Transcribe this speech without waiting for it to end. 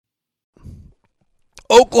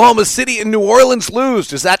Oklahoma City and New Orleans lose.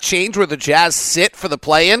 Does that change where the Jazz sit for the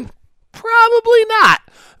play-in? Probably not.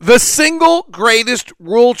 The single greatest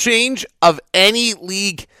rule change of any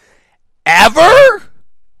league ever?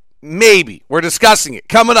 Maybe. We're discussing it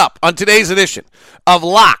coming up on today's edition of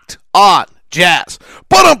Locked on Jazz.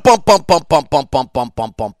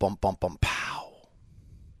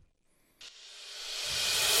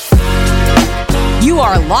 You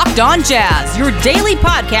are Locked on Jazz, your daily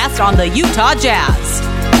podcast on the Utah Jazz.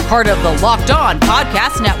 Part of the Locked On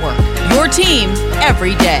Podcast Network, your team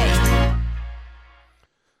every day.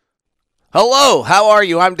 Hello, how are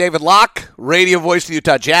you? I'm David Locke, radio voice of the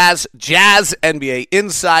Utah Jazz, Jazz NBA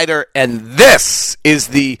insider, and this is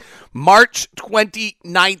the March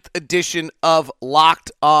 29th edition of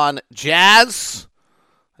Locked on Jazz.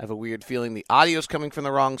 I have a weird feeling the audio's coming from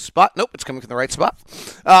the wrong spot. Nope, it's coming from the right spot.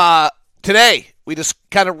 Today, we just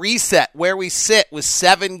kind of reset where we sit with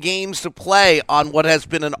 7 games to play on what has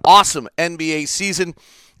been an awesome NBA season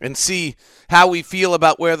and see how we feel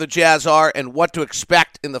about where the Jazz are and what to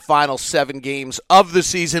expect in the final 7 games of the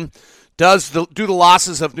season. Do the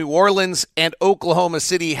losses of New Orleans and Oklahoma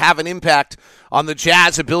City have an impact on the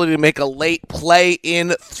Jazz ability to make a late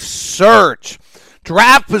play-in surge?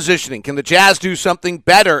 Draft positioning. Can the Jazz do something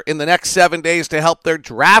better in the next 7 days to help their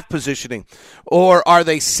draft positioning? Or are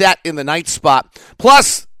they set in the 9th spot?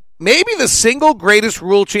 Plus, maybe the single greatest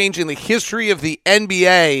rule change in the history of the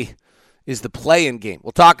NBA is the play-in game.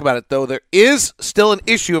 We'll talk about it, though. There is still an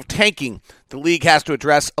issue of tanking the league has to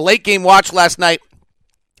address. A late game watch last night,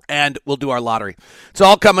 and we'll do our lottery. It's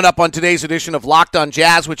all coming up on today's edition of Locked on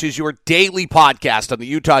Jazz, which is your daily podcast on the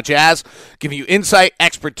Utah Jazz, giving you insight,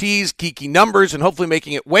 expertise, geeky numbers, and hopefully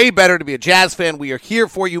making it way better to be a Jazz fan. We are here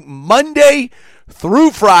for you Monday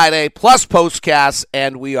through Friday, plus postcasts,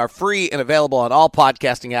 and we are free and available on all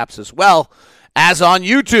podcasting apps as well as on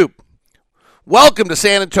YouTube. Welcome to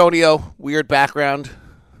San Antonio. Weird background.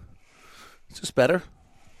 Is this better?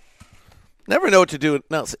 Never know what to do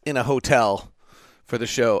in a hotel for the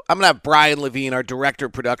show. I'm going to have Brian Levine, our director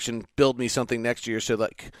of production, build me something next year so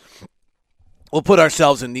we'll put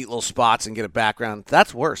ourselves in neat little spots and get a background.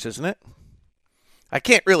 That's worse, isn't it? I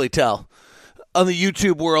can't really tell on the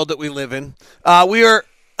YouTube world that we live in. I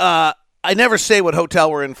never say what hotel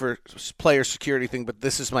we're in for player security thing, but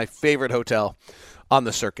this is my favorite hotel on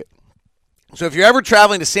the circuit. So if you're ever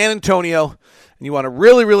traveling to San Antonio and you want a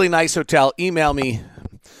really, really nice hotel, email me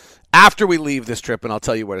after we leave this trip, and I'll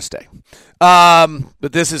tell you where to stay.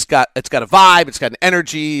 But this has got a vibe, it's got an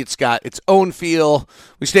energy, it's got its own feel.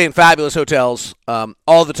 We stay in fabulous hotels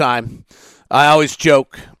all the time. I always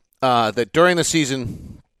joke that during the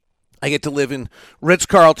season, I get to live in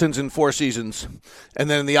Ritz-Carltons and Four Seasons, and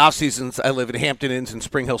then in the off seasons, I live in Hampton Inns and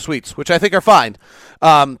Spring Hill Suites, which I think are fine.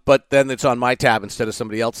 But then it's on my tab instead of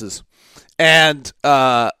somebody else's. And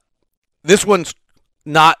this one's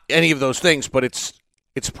not any of those things, but it's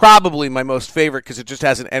probably my most favorite because it just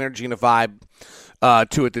has an energy and a vibe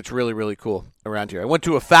to it that's really, really cool around here. I went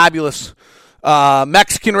to a fabulous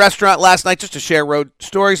Mexican restaurant last night just to share road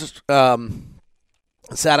stories.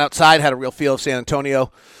 Sat outside, had a real feel of San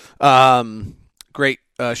Antonio. Great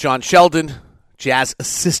Sean Sheldon, Jazz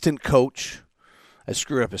assistant coach. I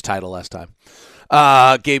screwed up his title last time.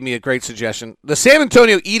 Gave me a great suggestion. The San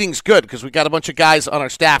Antonio eating's good because we got a bunch of guys on our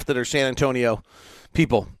staff that are San Antonio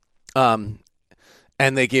people.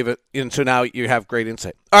 And they gave it, and so now you have great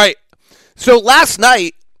insight. All right, so last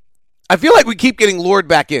night, I feel like we keep getting lured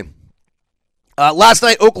back in. Last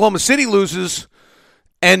night, Oklahoma City loses,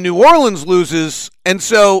 and New Orleans loses, and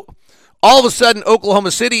so all of a sudden, Oklahoma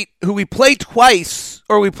City, who we play twice,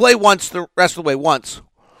 or we play once the rest of the way once,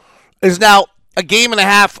 is now a game and a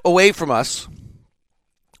half away from us,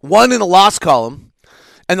 one in the loss column,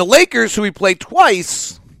 and the Lakers, who we play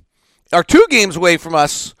twice, are 2 games away from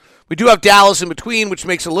us. We do have Dallas in between, which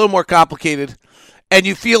makes it a little more complicated. And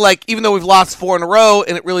you feel like even though we've lost 4 in a row,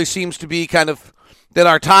 and it really seems to be kind of that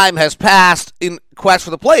our time has passed in quest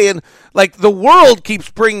for the play-in, like the world keeps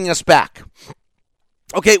bringing us back.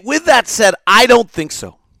 Okay, with that said, I don't think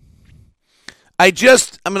so. I'm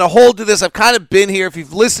going to hold to this. I've kind of been here. If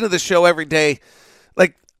you've listened to the show every day,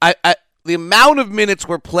 like the amount of minutes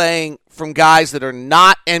we're playing from guys that are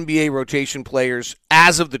not NBA rotation players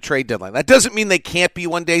as of the trade deadline. That doesn't mean they can't be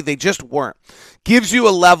one day. They just weren't. Gives you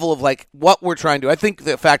a level of like what we're trying to do. I think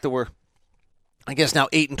the fact that we're, I guess now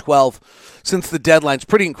 8-12 since the deadline is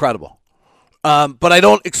pretty incredible. But I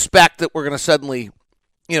don't expect that we're going to suddenly,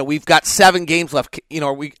 we've got 7 games left.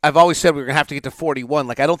 I've always said we're going to have to get to 41.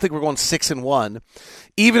 Like I don't think we're going 6-1.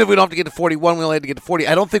 Even if we don't have to get to 41, we only have to get to 40.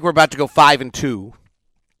 I don't think we're about to go 5-2.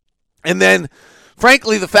 And then,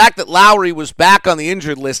 frankly, the fact that Lowry was back on the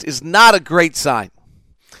injured list is not a great sign.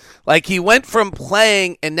 Like, he went from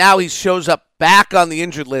playing, and now he shows up back on the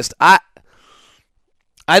injured list. I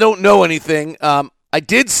don't know anything. I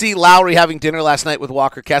did see Lowry having dinner last night with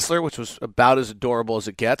Walker Kessler, which was about as adorable as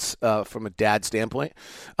it gets from a dad standpoint.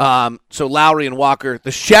 So Lowry and Walker,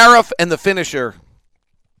 the sheriff and the finisher,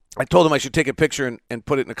 I told him I should take a picture and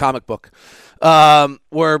put it in a comic book,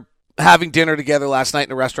 were having dinner together last night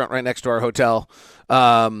in a restaurant right next to our hotel.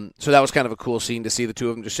 So that was kind of a cool scene to see the two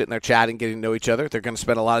of them just sitting there chatting, getting to know each other. They're going to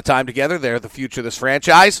spend a lot of time together. They're the future of this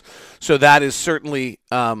franchise. So that is certainly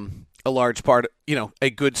a large part, a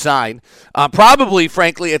good sign. Probably,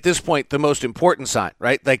 frankly, at this point, the most important sign,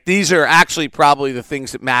 right? Like, these are actually probably the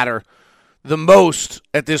things that matter the most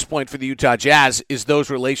at this point for the Utah Jazz is those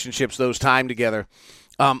relationships, those time together.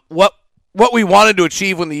 What we wanted to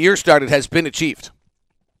achieve when the year started has been achieved.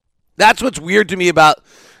 That's what's weird to me about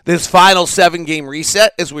this final 7-game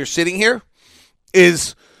reset as we're sitting here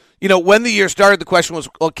is, when the year started, the question was,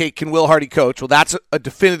 okay, can Will Hardy coach? Well, that's a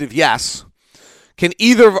definitive yes.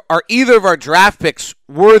 Are either of our draft picks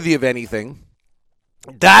worthy of anything?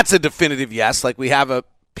 That's a definitive yes. Like, we have a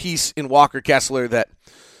piece in Walker Kessler that,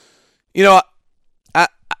 I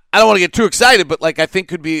don't want to get too excited, but I think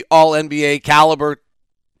could be all NBA caliber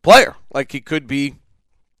player. Like, he could be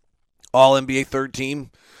all NBA third team.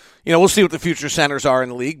 We'll see what the future centers are in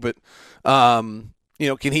the league, but can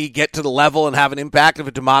he get to the level and have an impact of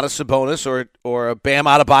a Domantas Sabonis or a Bam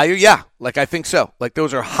Adebayo? Yeah, I think so.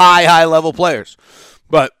 Those are high level players.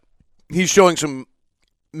 But he's showing some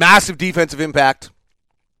massive defensive impact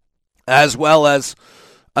as well as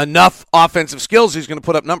enough offensive skills he's going to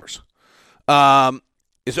put up numbers.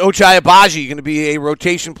 Is Ochai Agbaji going to be a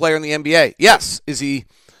rotation player in the NBA? Yes. Is he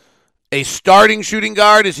a starting shooting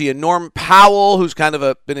guard? Is he a Norm Powell who's kind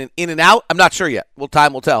of been an in and out? I'm not sure yet.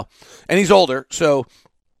 Time will tell. And he's older, so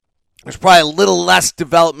there's probably a little less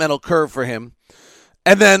developmental curve for him.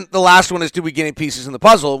 And then the last one is, did we get any pieces in the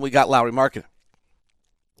puzzle? And we got Lauri Markkanen.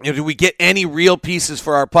 Did we get any real pieces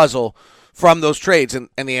for our puzzle from those trades? And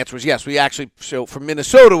the answer was yes. We actually, so from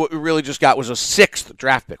Minnesota, what we really just got was a 6th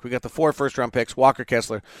draft pick. We got the 4 first-round picks, Walker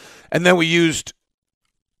Kessler, and then we used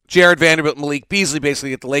Jared Vanderbilt and Malik Beasley basically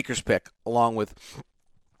get the Lakers pick along with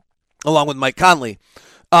Mike Conley.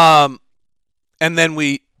 And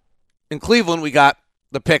then in Cleveland, we got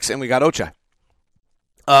the picks and we got Ochai.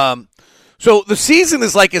 So the season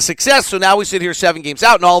is like a success. So now we sit here 7 games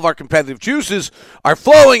out and all of our competitive juices are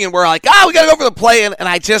flowing and we're like, we got to go for the play-in. And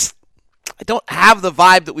I don't have the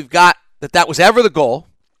vibe that we've got that was ever the goal,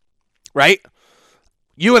 right?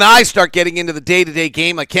 You and I start getting into the day-to-day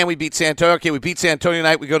game. Like, can we beat San Antonio? Okay, we beat San Antonio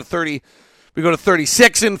tonight. We go to 30. We go to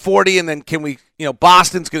 36 and 40, and then can we,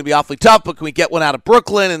 Boston's going to be awfully tough, but can we get one out of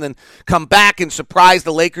Brooklyn and then come back and surprise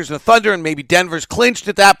the Lakers and the Thunder, and maybe Denver's clinched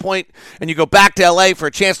at that point, and you go back to L.A. for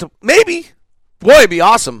a chance to maybe. Boy, it'd be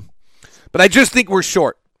awesome. But I just think we're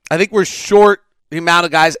short. I think we're short the amount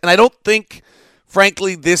of guys, and I don't think,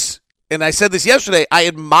 frankly, and I said this yesterday, I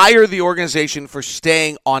admire the organization for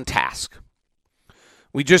staying on task.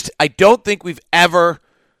 I don't think we've ever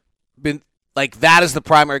been that is the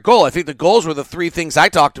primary goal. I think the goals were the 3 things I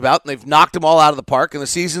talked about, and they've knocked them all out of the park, and the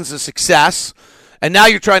season's a success. And now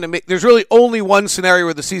you're trying to there's really only one scenario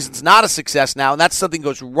where the season's not a success now, and that's something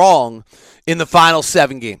goes wrong in the final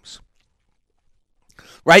 7 games.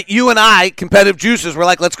 Right? You and I, competitive juices, were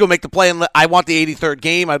like, let's go make the play. And I want the 83rd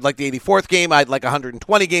game. I'd like the 84th game. I'd like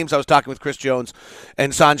 120 games. I was talking with Chris Jones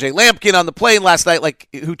and Sanjay Lampkin on the plane last night,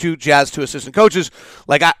 who 2 Jazz 2 assistant coaches.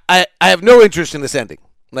 I have no interest in this ending.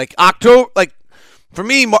 October, for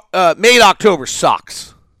me, May October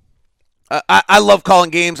sucks. I love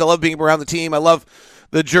calling games. I love being around the team. I love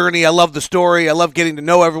the journey. I love the story. I love getting to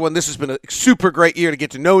know everyone. This has been a super great year to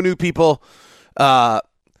get to know new people.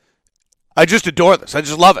 I just adore this. I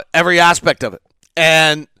just love it, every aspect of it.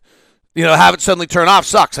 And, have it suddenly turn off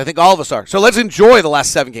sucks. I think all of us are. So let's enjoy the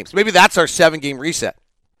last 7 games. Maybe that's our 7-game reset.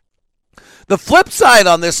 The flip side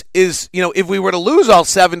on this is, if we were to lose all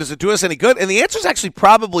 7, does it do us any good? And the answer is actually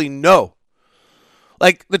probably no.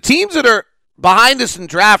 The teams that are behind us in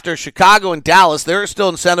draft are Chicago and Dallas. They're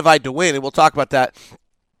still incentivized to win, and we'll talk about that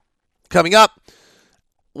coming up.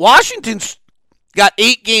 Washington's got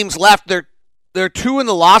 8 games left. They're 2 in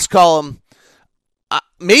the loss column.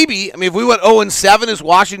 Maybe. If we went 0-7, is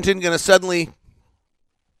Washington going to suddenly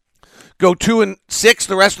go 2-6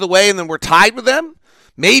 the rest of the way, and then we're tied with them?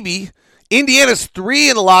 Maybe. Indiana's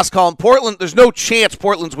 3 in the loss column. Portland, there's no chance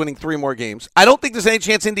Portland's winning 3 more games. I don't think there's any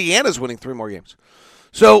chance Indiana's winning 3 more games.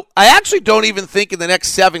 So I actually don't even think in the next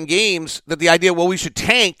 7 games that the idea, we should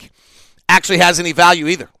tank, actually has any value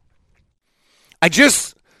either. I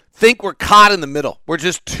just think we're caught in the middle. We're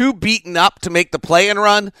just too beaten up to make the play and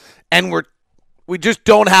run, and we're we just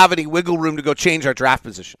don't have any wiggle room to go change our draft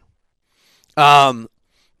position. And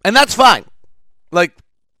that's fine. Like,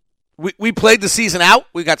 we played the season out.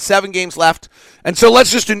 We got 7 games left. And so I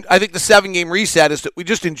think the 7-game reset is that we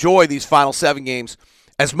just enjoy these final 7 games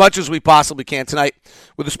as much as we possibly can tonight.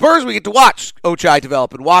 With the Spurs, we get to watch Ochai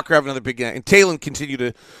develop and Walker have another big game, and Talon continue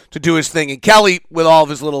to do his thing, and Kelly with all of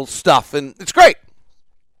his little stuff. And it's great.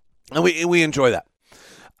 And we enjoy that.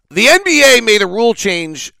 The NBA made a rule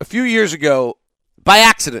change a few years ago by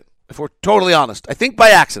accident, if we're totally honest. I think by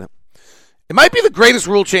accident. It might be the greatest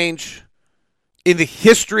rule change in the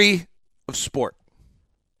history of sport,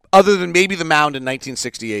 other than maybe the mound in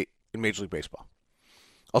 1968 in Major League Baseball.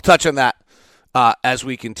 I'll touch on that as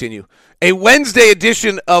we continue. A Wednesday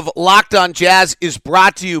edition of Locked On Jazz is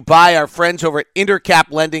brought to you by our friends over at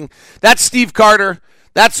Intercap Lending. That's Steve Carter.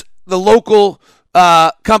 That's the local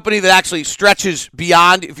company that actually stretches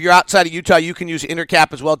beyond. If you're outside of Utah, you can use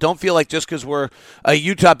Intercap as well. Don't feel like just because we're a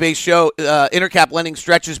Utah-based show, Intercap Lending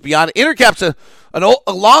stretches beyond. Intercap's a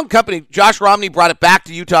long company. Josh Romney brought it back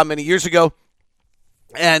to Utah many years ago.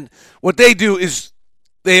 And what they do is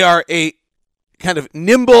they are a kind of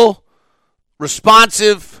nimble,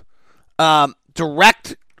 responsive,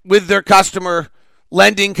 direct with their customer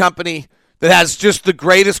lending company that has just the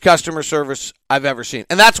greatest customer service I've ever seen.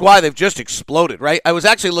 And that's why they've just exploded, right? I was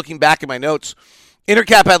actually looking back at my notes.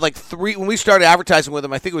 Intercap had like 3, when we started advertising with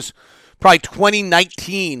them, I think it was probably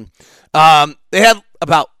 2019. They had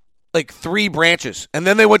about like 3 branches, and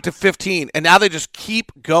then they went to 15, and now they just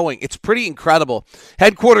keep going. It's pretty incredible.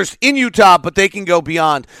 Headquarters in Utah, but they can go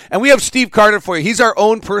beyond. And we have Steve Carter for you. He's our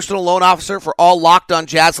own personal loan officer for all Locked On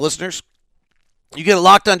Jazz listeners. You get a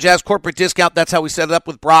Locked On Jazz corporate discount. That's how we set it up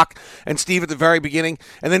with Brock and Steve at the very beginning.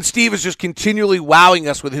 And then Steve is just continually wowing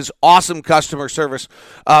us with his awesome customer service,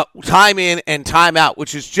 time in and time out,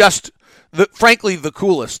 which is just, frankly, the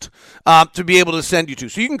coolest to be able to send you to.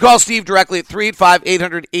 So you can call Steve directly at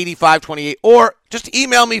 385-800-8528, or just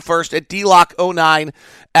email me first at dlock09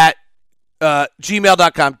 at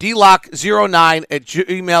gmail.com, dlock09 at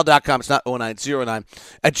gmail.com. It's not 09, it's 09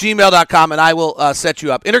 at gmail.com, and I will set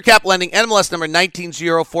you up. Intercap Lending, NMLS number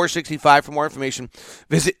 190465. For more information,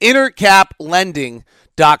 visit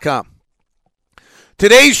intercaplending.com.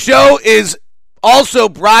 Today's show is also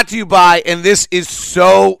brought to you by, and this is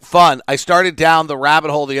so fun. I started down the rabbit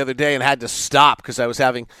hole the other day and had to stop because I was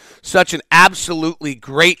having such an absolutely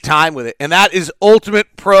great time with it, and that is Ultimate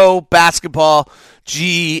Pro Basketball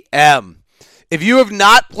GM. If you have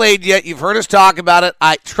not played yet, you've heard us talk about it.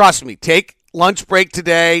 Trust me, take lunch break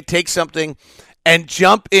today, take something, and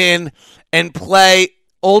jump in and play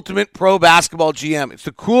Ultimate Pro Basketball GM. It's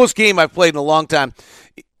the coolest game I've played in a long time.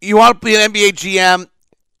 You want to be an NBA GM?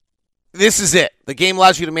 This is it. The game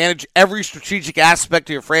allows you to manage every strategic aspect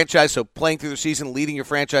of your franchise, so playing through the season, leading your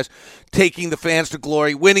franchise, taking the fans to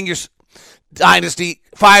glory, winning your dynasty,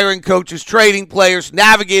 firing coaches, trading players,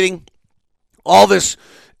 navigating all this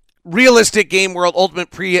realistic game world.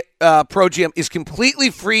 Ultimate Pro GM is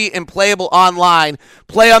completely free and playable online.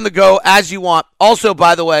 Play on the go as you want. Also,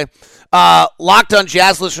 by the way, Locked On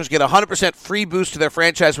Jazz listeners get 100% free boost to their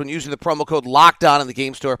franchise when using the promo code LOCKEDON in the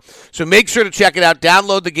game store. So make sure to check it out.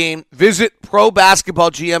 Download the game. Visit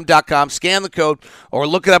ProBasketballGM.com. Scan the code or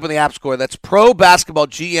look it up in the App Store. That's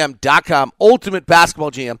ProBasketballGM.com. Ultimate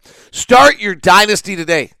Basketball GM. Start your dynasty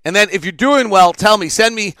today. And then if you're doing well, tell me.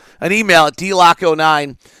 Send me an email at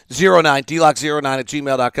dlock09, dlock09 at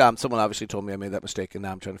gmail.com. Someone obviously told me I made that mistake, and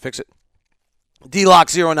now I'm trying to fix it.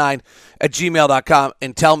 dlock09 at gmail.com,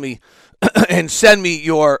 and tell me and send me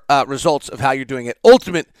your results of how you're doing it.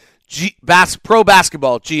 Ultimate Pro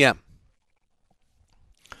Basketball GM.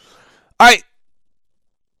 All right.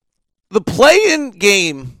 The play-in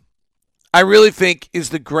game, I really think, is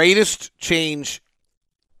the greatest change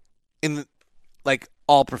in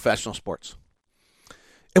all professional sports.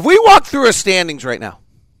 If we walk through our standings right now,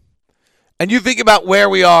 and you think about where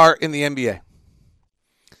we are in the NBA,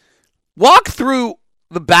 walk through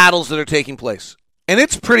the battles that are taking place, and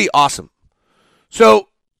it's pretty awesome. So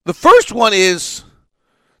the first one is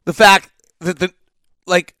the fact that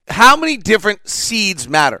how many different seeds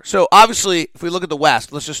matter. So obviously, if we look at the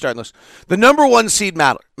West, let's just start on this. The number 1 seed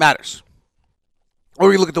matters. Or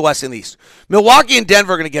we look at the West and the East. Milwaukee and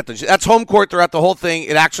Denver are going to get this. That's home court throughout the whole thing.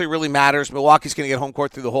 It actually really matters. Milwaukee's going to get home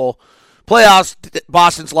court through the whole playoffs.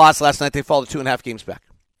 Boston's lost last night. They fall to 2.5 games back.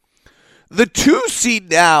 The 2 seed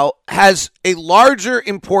now has a larger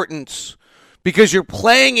importance because you're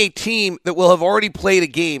playing a team that will have already played a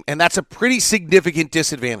game, and that's a pretty significant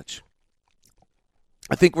disadvantage.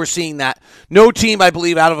 I think we're seeing that. No team, I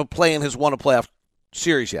believe, out of a play-in has won a playoff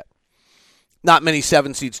series yet. Not many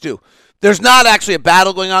 7 seeds do. There's not actually a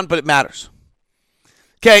battle going on, but it matters.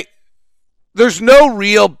 Okay, there's no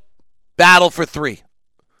real battle for 3.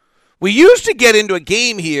 We used to get into a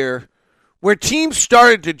game here where teams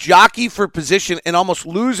started to jockey for position and almost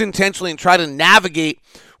lose intentionally and try to navigate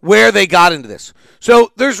where they got into this.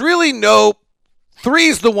 So there's really no 3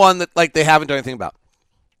 is the one that they haven't done anything about.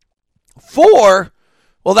 4,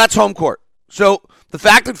 well, that's home court. So the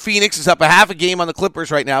fact that Phoenix is up a half a game on the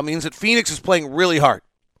Clippers right now means that Phoenix is playing really hard.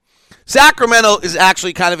 Sacramento is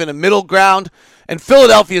actually kind of in a middle ground, and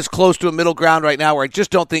Philadelphia is close to a middle ground right now where I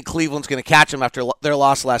just don't think Cleveland's going to catch them after their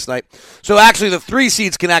loss last night. So actually the 3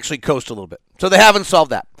 seeds can actually coast a little bit. So they haven't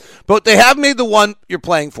solved that. But they have made the 1 you're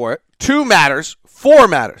playing for it. 2 matters. 4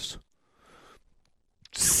 matters.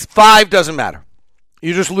 5 doesn't matter.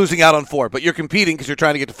 You're just losing out on 4, but you're competing because you're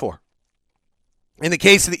trying to get to 4. In the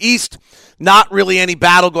case of the East, not really any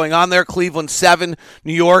battle going on there. Cleveland 7.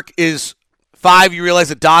 New York is 5. You realize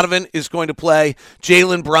that Donovan is going to play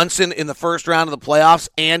Jalen Brunson in the first round of the playoffs,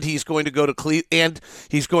 and he's going to go to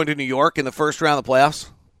he's going to New York in the first round of the playoffs.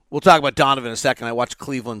 We'll talk about Donovan in a second. I watched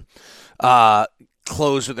Cleveland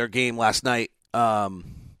close of their game last night,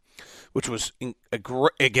 which was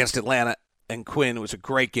against Atlanta and Quinn. It was a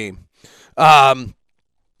great game.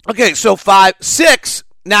 Okay, so 5, 6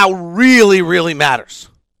 now really, really matters.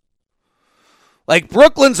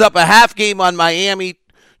 Brooklyn's up a half game on Miami.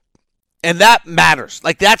 And that matters.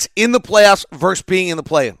 That's in the playoffs versus being in the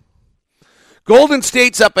play-in. Golden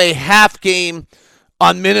State's up a half game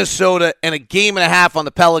on Minnesota and a game and a half on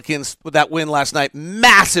the Pelicans with that win last night.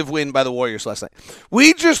 Massive win by the Warriors last night.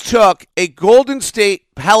 We just took a Golden State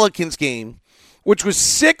Pelicans game, which was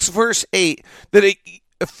 6 versus 8, that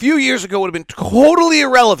a few years ago would have been totally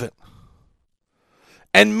irrelevant,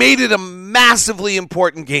 and made it a massively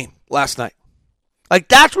important game last night.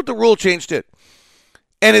 That's what the rule change did.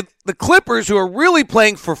 And the Clippers, who are really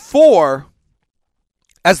playing for 4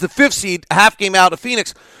 as the 5th seed, a half game out of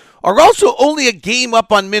Phoenix, are also only a game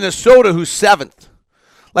up on Minnesota, who's 7th.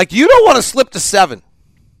 You don't want to slip to 7.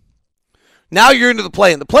 Now you're into the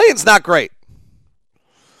play-in. The play-in's not great.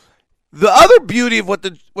 The other beauty of what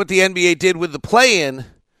the NBA did with the play-in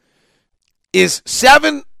is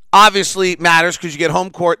 7 obviously matters because you get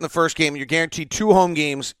home court in the first game. You're guaranteed 2 home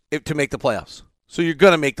games to make the playoffs. So you're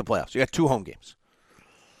going to make the playoffs. You got 2 home games.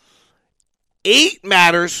 8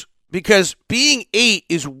 matters because being 8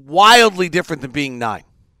 is wildly different than being 9.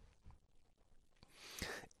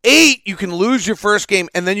 8, you can lose your first game,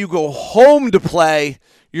 and then you go home to play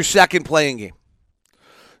your second playing game.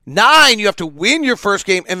 9, you have to win your first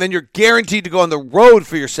game, and then you're guaranteed to go on the road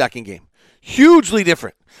for your second game. Hugely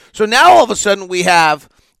different. So now all of a sudden we have,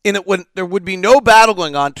 when there would be no battle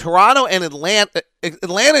going on, Toronto and Atlanta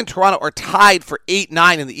and Toronto are tied for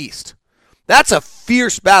 8-9 in the East. That's a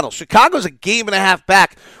fierce battle. Chicago's a game and a half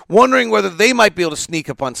back, wondering whether they might be able to sneak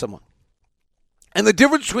up on someone. And the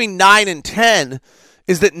difference between 9 and 10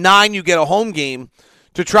 is that 9, you get a home game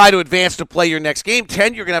to try to advance to play your next game.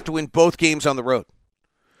 10, you're going to have to win both games on the road.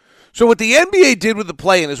 So what the NBA did with the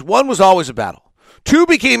play-in is 1 was always a battle. 2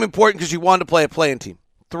 became important because you wanted to play a play-in team.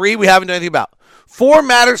 3, we haven't done anything about. 4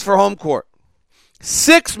 matters for home court.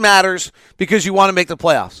 6 matters because you want to make the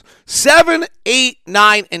playoffs. 7, 8,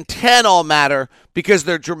 9, and 10 all matter because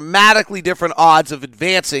they're dramatically different odds of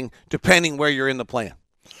advancing depending where you're in the play-in.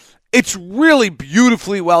 It's really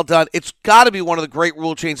beautifully well done. It's got to be one of the great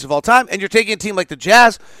rule changes of all time. And you're taking a team like the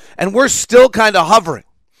Jazz, and we're still kind of hovering,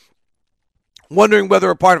 wondering whether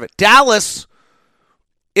we're a part of it. Dallas,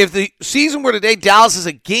 if the season were today, Dallas is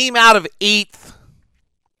a game out of 8th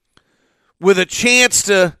with a chance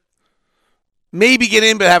to maybe get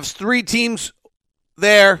in, but have 3 teams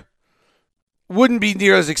there, wouldn't be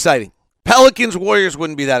near as exciting. Pelicans, Warriors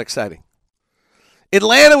wouldn't be that exciting.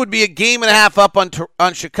 Atlanta would be a game and a half up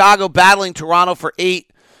on Chicago, battling Toronto for 8.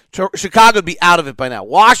 Chicago would be out of it by now.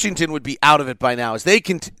 Washington would be out of it by now as they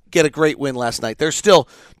can get a great win last night. They're still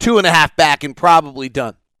 2.5 back and probably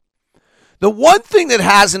done. The one thing that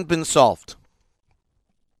hasn't been solved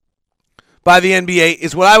by the NBA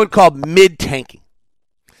is what I would call mid-tanking.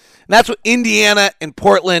 And that's what Indiana and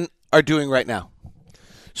Portland are doing right now.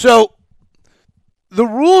 So the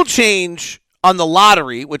rule change on the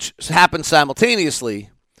lottery, which happens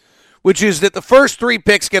simultaneously, which is that the first 3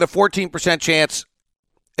 picks get a 14% chance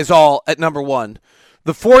is all at number 1.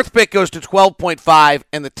 The 4th pick goes to 12.5,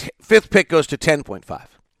 and the 5th pick goes to 10.5.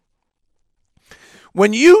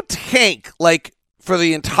 When you tank, for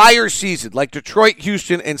the entire season, like Detroit,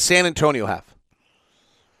 Houston, and San Antonio have,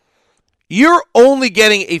 you're only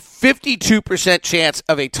getting a 52% chance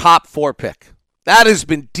of a top 4 pick. That has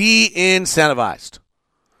been de-incentivized.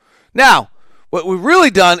 Now, what we've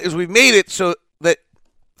really done is we've made it so that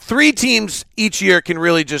 3 teams each year can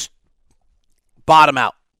really just bottom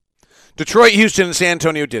out. Detroit, Houston, and San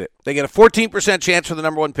Antonio did it. They get a 14% chance for the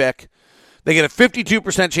number one pick. They get a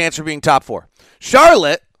 52% chance for being top 4.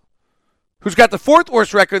 Charlotte, who's got the 4th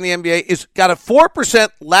worst record in the NBA, is got a 4%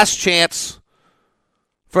 less chance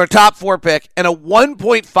for a top 4 pick and a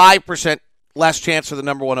 1.5% less chance for the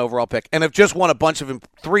number 1 overall pick, and have just won a bunch of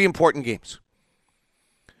 3 important games.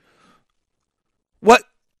 What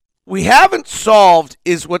we haven't solved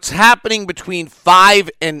is what's happening between 5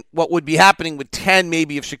 and what would be happening with 10,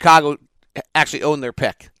 maybe, if Chicago actually owned their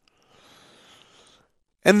pick.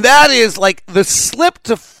 And that is, like, the slip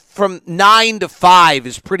from 9 to 5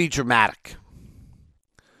 is pretty dramatic.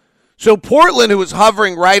 So Portland, who was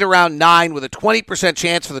hovering right around 9 with a 20%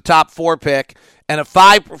 chance for the top 4 pick and a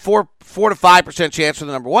 4 to 5% chance for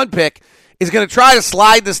the number 1 pick, is going to try to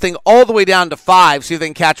slide this thing all the way down to 5, see if they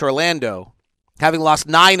can catch Orlando, having lost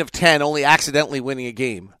 9 of 10, only accidentally winning a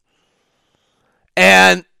game.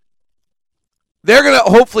 And they're going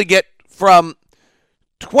to hopefully get from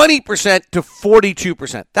 20% to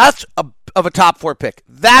 42%. That's of a top 4 pick.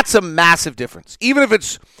 That's a massive difference. Even if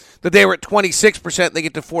it's that they were at 26%, they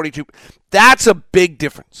get to 42%. That's a big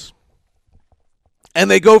difference. And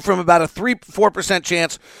they go from about a 4%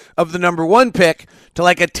 chance of the number 1 pick to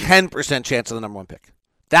like a 10% chance of the number 1 pick.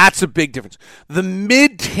 That's a big difference. The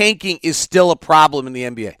mid-tanking is still a problem in the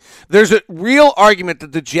NBA. There's a real argument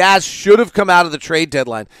that the Jazz should have come out of the trade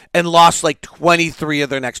deadline and lost like 23 of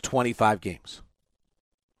their next 25 games,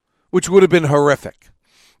 which would have been horrific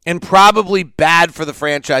and probably bad for the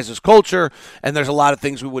franchise's culture, and there's a lot of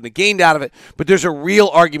things we wouldn't have gained out of it, but there's a real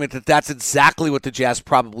argument that that's exactly what the Jazz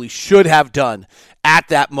probably should have done at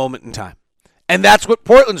that moment in time. And that's what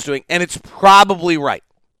Portland's doing, and it's probably right.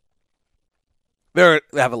 They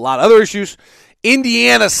have a lot of other issues.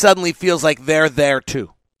 Indiana suddenly feels like they're there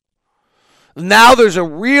too. Now there's a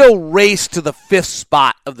real race to the 5th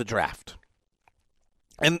spot of the draft.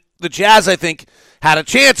 And the Jazz, I think, had a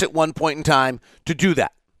chance at one point in time to do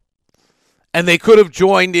that. And they could have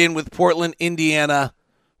joined in with Portland, Indiana.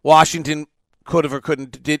 Washington could have or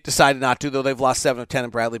couldn't, decided not to, though they've lost 7 of 10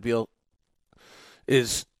 and Bradley Beal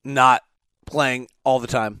is not playing all the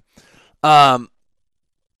time.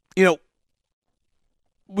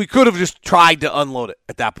 We could have just tried to unload it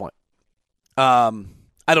at that point. I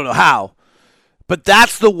don't know how, but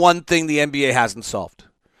that's the one thing the NBA hasn't solved.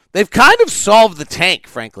 They've kind of solved the tank,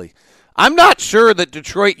 frankly. I'm not sure that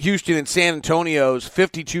Detroit, Houston, and San Antonio's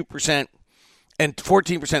 52% and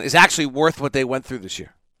 14% is actually worth what they went through this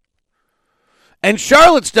year. And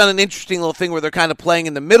Charlotte's done an interesting little thing where they're kind of playing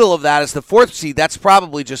in the middle of that as the 4th seed. That's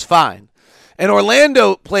probably just fine. And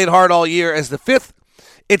Orlando played hard all year as the 5th.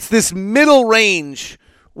 It's this middle range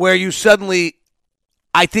where you suddenly,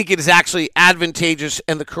 I think it is actually advantageous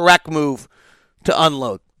and the correct move to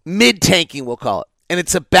unload. Mid-tanking, we'll call it. And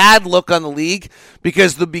it's a bad look on the league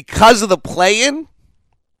because of the play-in,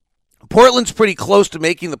 Portland's pretty close to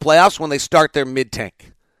making the playoffs when they start their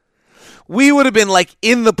mid-tank. We would have been like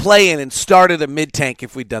in the play-in and started a mid-tank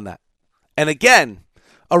if we'd done that. And again,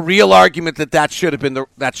 a real argument that should have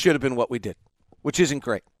been what we did, which isn't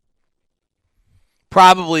great.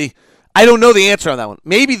 Probably, I don't know the answer on that one.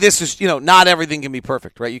 Maybe this is, not everything can be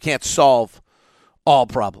perfect, right? You can't solve all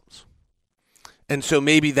problems. And so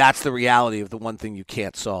maybe that's the reality of the one thing you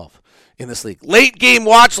can't solve in this league. Late game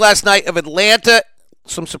watch last night of Atlanta.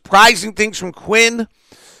 Some surprising things from Quinn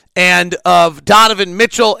and of Donovan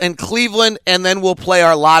Mitchell and Cleveland. And then we'll play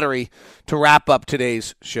our lottery to wrap up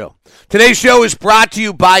today's show. Today's show is brought to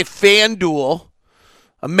you by FanDuel,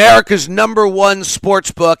 America's #1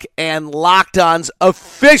 sportsbook and Locked On's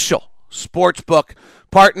official sportsbook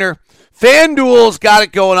partner. FanDuel's got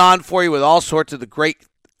it going on for you with all sorts of the great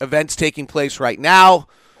events taking place right now.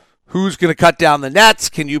 Who's going to cut down the nets?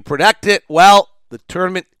 Can you predict it? Well, the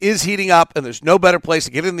tournament is heating up, and there's no better place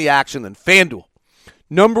to get in the action than FanDuel,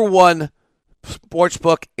 #1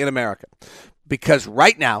 sportsbook in America. Because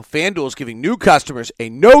right now, FanDuel is giving new customers a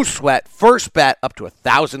no-sweat first bet up to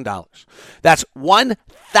 $1,000. That's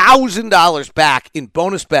 $1,000 back in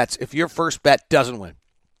bonus bets if your first bet doesn't win.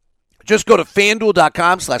 Just go to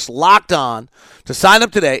FanDuel.com/LockedOn to sign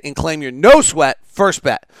up today and claim your no-sweat first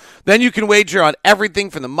bet. Then you can wager on everything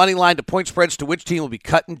from the money line to point spreads to which team will be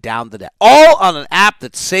cutting down the net. All on an app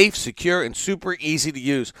that's safe, secure, and super easy to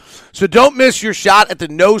use. So don't miss your shot at the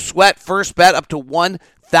no-sweat first bet up to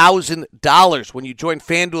 $1,000 when you join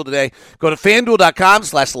FanDuel today. Go to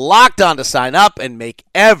FanDuel.com/LockedOn to sign up and make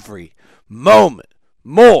every moment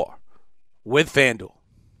more with FanDuel.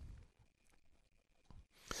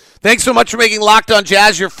 Thanks so much for making Locked On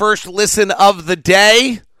Jazz your first listen of the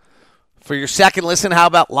day. For your second listen, how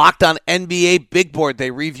about Locked On NBA Big Board?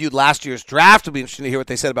 They reviewed last year's draft. It'll be interesting to hear what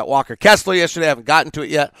they said about Walker Kessler yesterday. I haven't gotten to it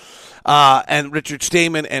yet. And Richard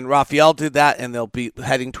Stayman and Raphael did that, and they'll be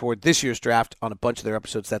heading toward this year's draft on a bunch of their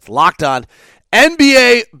episodes. That's Locked On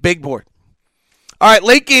NBA Big Board. All right,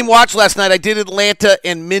 late game watch last night. I did Atlanta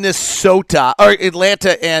and Minnesota, or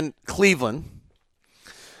Atlanta and Cleveland.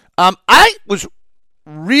 I was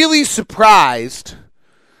really surprised.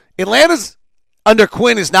 Atlanta's under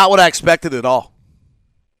Quinn is not what I expected at all.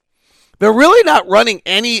 They're really not running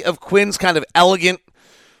any of Quinn's kind of elegant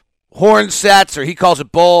horn sets, or he calls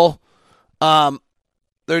it bowl. They don't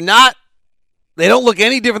look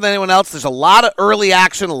any different than anyone else. There's a lot of early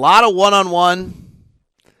action, a lot of one-on-one.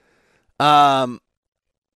 I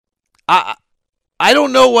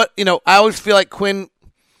don't know what, I always feel like Quinn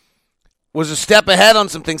was a step ahead on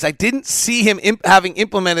some things. I didn't see him having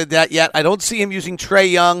implemented that yet. I don't see him using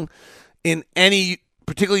Trae Young in any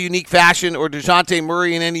particularly unique fashion, or DeJounte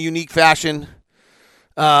Murray in any unique fashion.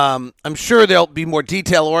 I'm sure they'll be more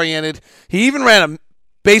detail-oriented. He even ran a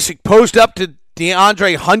basic post-up to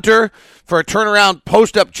DeAndre Hunter for a turnaround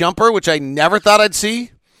post-up jumper, which I never thought I'd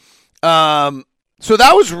see. So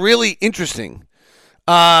that was really interesting.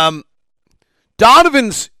 Donovan's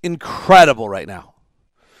incredible right now.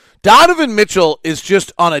 Donovan Mitchell is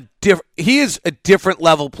just on he is a different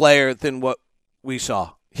level player than what we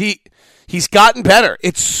saw. He's gotten better.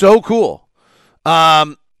 It's so cool.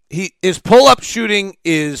 His pull-up shooting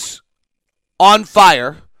is on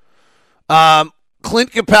fire.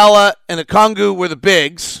 Clint Capella and Okongwu were the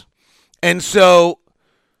bigs, and so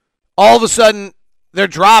all of a sudden they're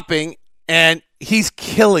dropping, and he's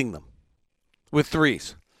killing them with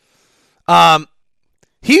threes.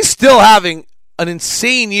 He's still having an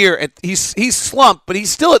insane year. He's slumped, but he's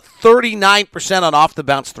still at 39% on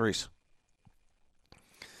off-the-bounce threes.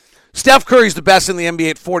 Steph Curry's the best in the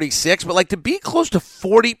NBA at 46, but to be close to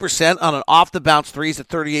 40% on an off-the-bounce threes at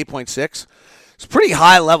 38.6, it's pretty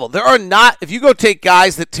high level. There are not, if you go take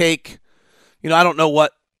guys that take, I don't know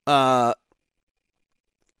what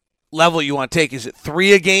level you want to take. Is it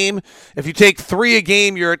 3 a game? If you take 3 a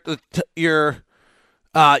game, you've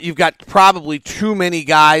got probably too many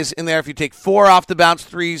guys in there. If you take 4 off-the-bounce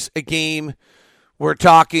threes a game, we're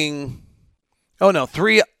talking,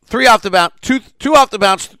 3 off the bounce, two off the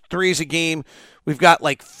bounce threes a game. We've got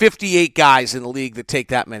 58 guys in the league that take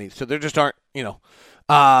that many. So there just aren't, and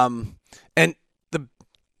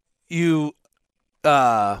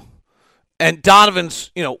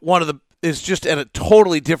Donovan's, is just at a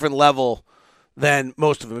totally different level than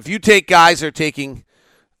most of them. If you take guys that are taking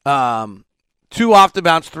 2 off the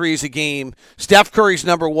bounce threes a game, Steph Curry's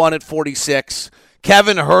number 1 at 46.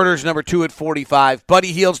 Kevin Huerter's number 2 at 45.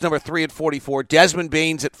 Buddy Hield's number 3 at 44. Desmond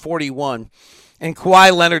Bane's at 41. And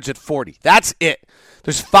Kawhi Leonard's at 40. That's it.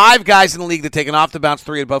 There's 5 guys in the league that take an off-the-bounce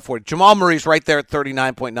 3 at above 40. Jamal Murray's right there at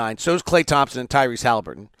 39.9. So is Klay Thompson and Tyrese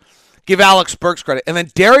Halliburton. Give Alex Burks credit. And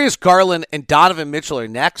then Darius Garland and Donovan Mitchell are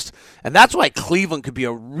next. And that's why Cleveland could be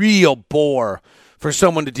a real bore for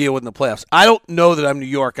someone to deal with in the playoffs. I don't know that I'm New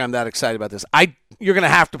York. I'm that excited about this. You're going to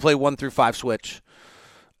have to play 1 through 5 switch.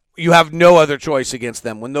 You have no other choice against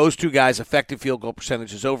them when those 2 guys' effective field goal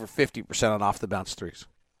percentage is over 50% on off-the-bounce threes.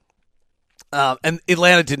 And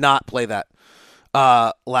Atlanta did not play that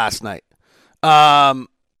last night.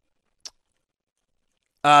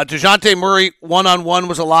 DeJounte Murray, one-on-one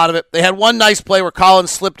was a lot of it. They had one nice play where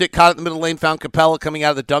Collins slipped it, caught it in the middle lane, found Capella coming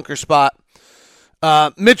out of the dunker spot.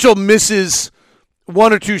 Mitchell misses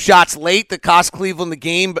 1 or 2 shots late that cost Cleveland the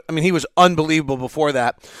game, but he was unbelievable before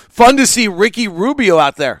that. Fun to see Ricky Rubio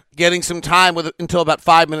out there getting some time until about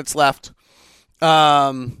 5 minutes left.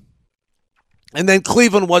 And then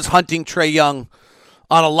Cleveland was hunting Trae Young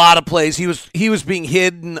on a lot of plays. He was being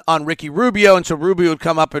hidden on Ricky Rubio, and so Rubio would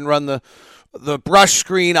come up and run the brush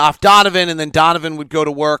screen off Donovan, and then Donovan would go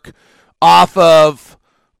to work off of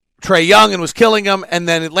Trae Young and was killing him, and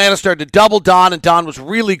then Atlanta started to double Don, and Don was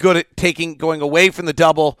really good at going away from the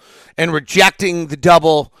double and rejecting the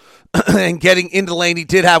double and getting into the lane. He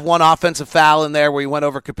did have one offensive foul in there where he went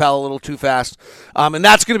over Capella a little too fast, and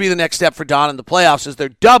that's going to be the next step for Don in the playoffs. As they're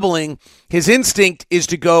doubling, his instinct is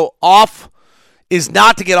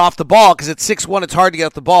not to get off the ball, because at 6'1", it's hard to get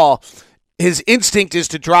off the ball. His instinct is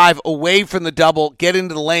to drive away from the double, get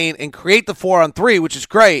into the lane, and create the 4-on-3, which is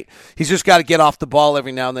great. He's just got to get off the ball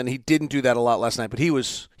every now and then. He didn't do that a lot last night, but he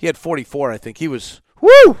had 44, I think. He was,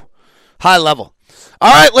 high level.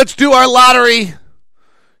 All right, let's do our lottery.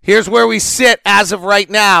 Here's where we sit as of right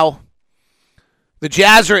now. The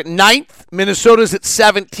Jazz are at 9th. Minnesota's at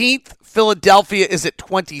 17th. Philadelphia is at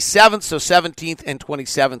 27th, so 17th and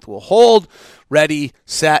 27th will hold. Ready,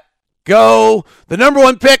 set, go. go. The number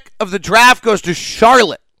 1 pick of the draft goes to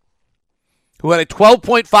Charlotte, who had a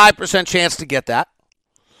 12.5% chance to get that.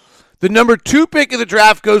 The number 2 pick of the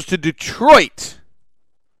draft goes to Detroit.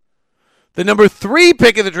 The number 3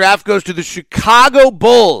 pick of the draft goes to the Chicago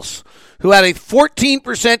Bulls, who had a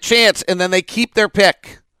 14% chance, and then they keep their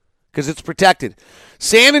pick because it's protected.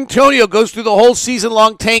 San Antonio goes through the whole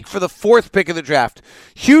season-long tank for the 4th pick of the draft.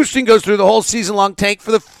 Houston goes through the whole season-long tank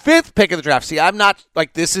for the 5th pick of the draft. See, I'm not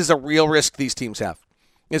like this is a real risk these teams have.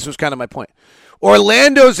 This was kind of my point.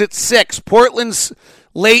 Orlando's at 6. Portland's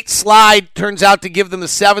late slide turns out to give them the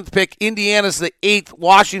 7th pick. Indiana's the 8th.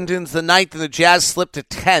 Washington's the 9th, and the Jazz slip to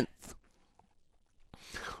 10th.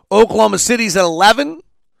 Oklahoma City's at 11.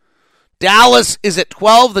 Dallas is at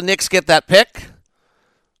 12. The Knicks get that pick.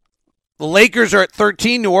 The Lakers are at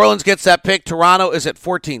 13. New Orleans gets that pick. Toronto is at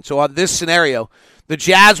 14. So on this scenario, the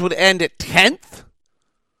Jazz would end at 10th,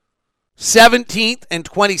 17th, and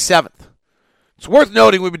 27th. It's worth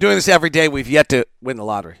noting we've been doing this every day. We've yet to win the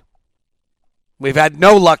lottery. We've had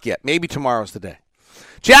no luck yet. Maybe tomorrow's the day.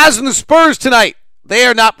 Jazz and the Spurs tonight. They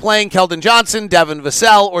are not playing Keldon Johnson, Devin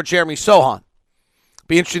Vassell, or Jeremy Sohan.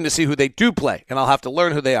 Be interesting to see who they do play, and I'll have to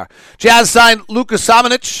learn who they are. Jazz signed Luka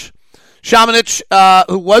Šamanić,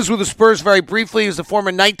 who was with the Spurs very briefly. He was the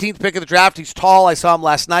former 19th pick of the draft. He's tall. I saw him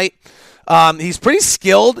last night. He's pretty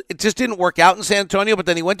skilled. It just didn't work out in San Antonio, but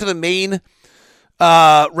then he went to the main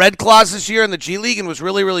Red Claws this year in the G League and was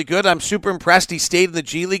really, really good. I'm super impressed he stayed in the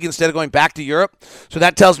G League instead of going back to Europe. So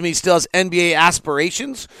that tells me he still has NBA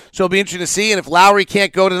aspirations. So it'll be interesting to see. And if Lowry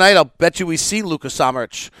can't go tonight, I'll bet you we see Luka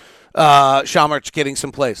Šamanić getting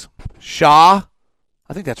some plays. Shaw?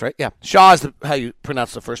 I think that's right. Yeah. Shaw is how you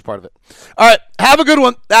pronounce the first part of it. All right. Have a good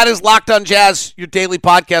one. That is Locked On Jazz, your daily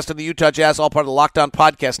podcast of the Utah Jazz, all part of the Locked On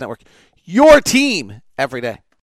Podcast Network. Your team every day.